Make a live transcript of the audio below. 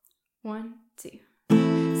One, two.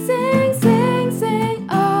 Sing, sing, sing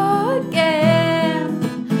again.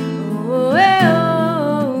 Oh,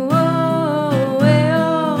 oh, oh,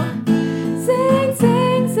 oh. Sing,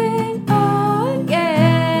 sing, sing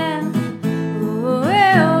again. Oh,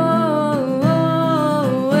 oh,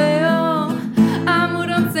 oh.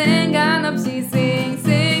 아무런 생각 없이 sing,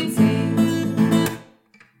 sing, sing.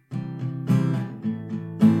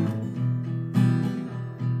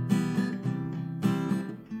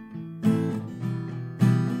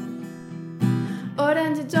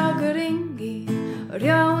 오렌지조 그린기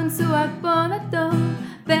어려운 수학보다도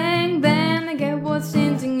뱅뱅 내게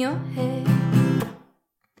훨씬 중요해.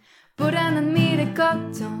 불안한 미래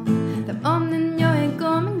걱정 답 없는